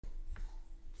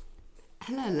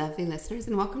Hello, lovely listeners,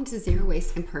 and welcome to Zero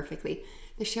Waste Imperfectly,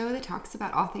 the show that talks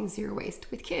about all things zero waste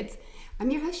with kids. I'm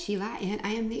your host, Sheila, and I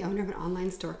am the owner of an online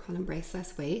store called Embrace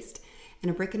Less Waste and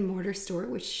a brick and mortar store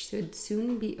which should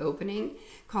soon be opening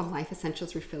called Life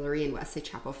Essentials Refillery in Wesley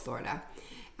Chapel, Florida.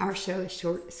 Our show is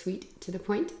short, sweet, to the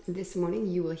point. This morning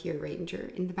you will hear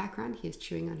Ranger in the background. He is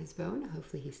chewing on his bone.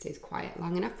 Hopefully he stays quiet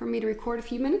long enough for me to record a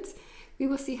few minutes. We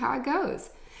will see how it goes.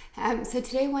 So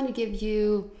today I want to give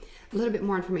you a little bit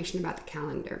more information about the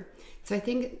calendar. So I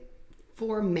think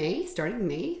for May, starting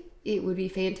May, it would be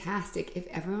fantastic if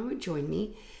everyone would join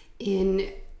me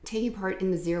in taking part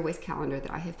in the zero waste calendar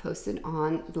that I have posted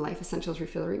on the Life Essentials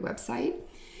Refillery website.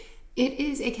 It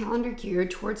is a calendar geared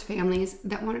towards families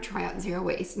that want to try out zero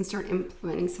waste and start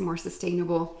implementing some more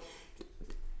sustainable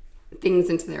things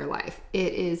into their life.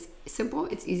 It is simple,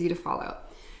 it's easy to follow.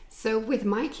 So with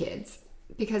my kids,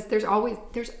 because there's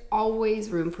always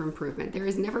room for improvement. There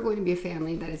is never going to be a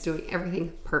family that is doing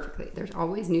everything perfectly. There's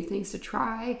always new things to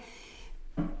try.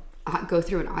 Go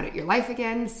through and audit your life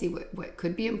again, see what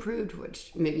could be improved,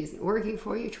 which maybe isn't working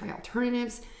for you, try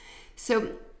alternatives.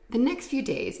 So the next few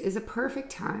days is a perfect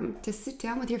time to sit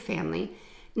down with your family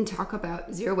and talk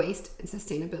about zero waste and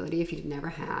sustainability if you've never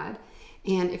had.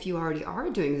 And if you already are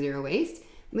doing zero waste,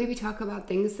 maybe talk about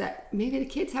things that maybe the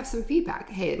kids have some feedback.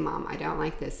 Hey, Mom, I don't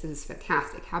like this. This is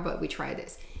fantastic. How about we try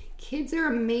this? Kids are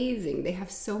amazing. They have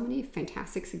so many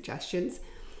fantastic suggestions,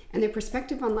 and their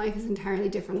perspective on life is entirely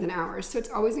different than ours. So it's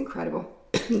always incredible,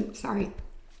 to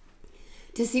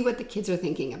see what the kids are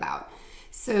thinking about.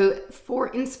 So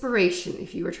for inspiration,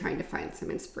 if you were trying to find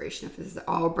some inspiration, if this is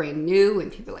all brand new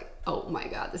and people are like, oh my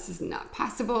God, this is not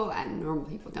possible, and normal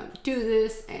people don't do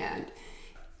this, and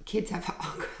kids have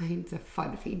all kinds of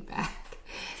fun feedback.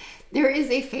 There is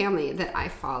a family that I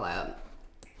follow,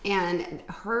 and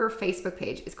her Facebook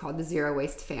page is called the Zero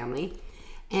Waste Family,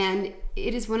 and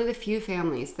it is one of the few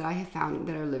families that I have found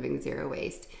that are living zero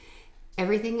waste.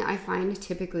 Everything I find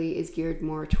typically is geared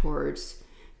more towards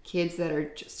kids that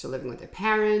are just still living with their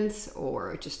parents,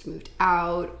 or just moved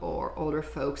out, or older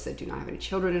folks that do not have any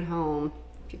children at home,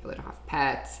 people that don't have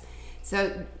pets.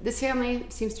 So this family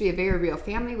seems to be a very real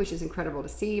family, which is incredible to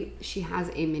see. She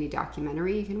has a mini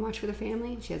documentary you can watch for the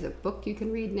family. She has a book you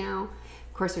can read now.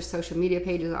 Of course, her social media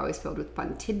page is always filled with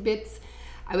fun tidbits.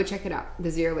 I would check it out,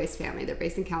 the Zero Waste Family. They're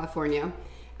based in California.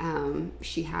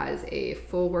 She has a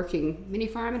full working mini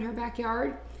farm in her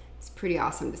backyard. It's pretty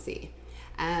awesome to see.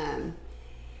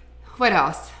 What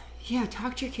else? Yeah,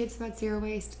 talk to your kids about zero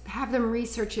waste. Have them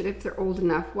research it if they're old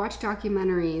enough. Watch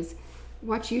documentaries.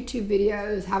 Watch YouTube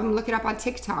videos, have them look it up on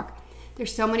TikTok.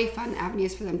 There's so many fun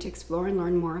avenues for them to explore and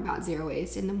learn more about zero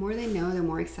waste. And the more they know, the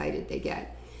more excited they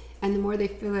get. And the more they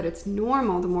feel that it's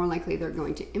normal, the more likely they're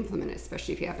going to implement it,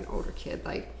 especially if you have an older kid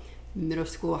like middle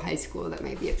school, high school, that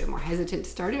may be a bit more hesitant to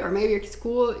start it. Or maybe your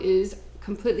school is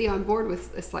completely on board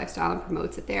with this lifestyle and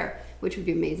promotes it there, which would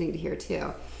be amazing to hear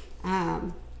too.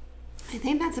 I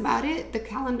think that's about it. The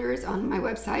calendar is on my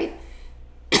website.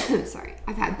 Sorry,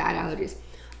 I've had bad allergies.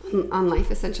 On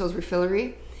Life Essentials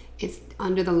Refillery. It's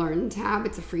under the Learn tab.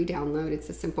 It's a free download. It's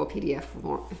a simple PDF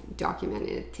document.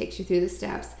 It takes you through the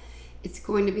steps. It's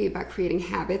going to be about creating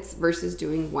habits versus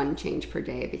doing one change per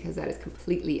day, because that is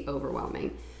completely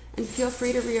overwhelming. And feel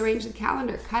free to rearrange the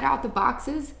calendar. Cut out the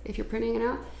boxes if you're printing it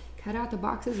out. Cut out the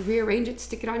boxes, rearrange it,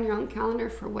 stick it on your own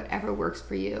calendar for whatever works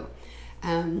for you.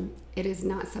 It is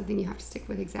not something you have to stick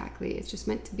with exactly. It's just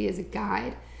meant to be as a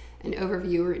guide, an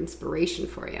overview, or inspiration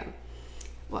for you.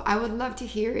 Well, I would love to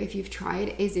hear if you've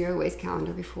tried a zero waste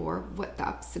calendar before, what the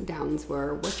ups and downs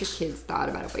were, what your kids thought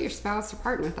about it, what your spouse or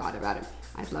partner thought about it.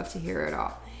 I'd love to hear it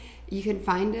all. You can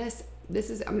find us,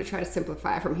 I'm going to try to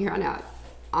simplify from here on out.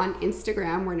 On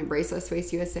Instagram, we're at Embrace Less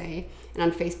Waste USA, and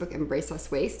on Facebook, Embrace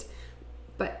Less Waste.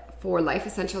 But for Life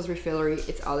Essentials Refillery,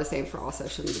 it's all the same for all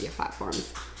social media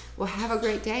platforms. Well, have a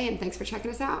great day, and thanks for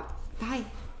checking us out. Bye.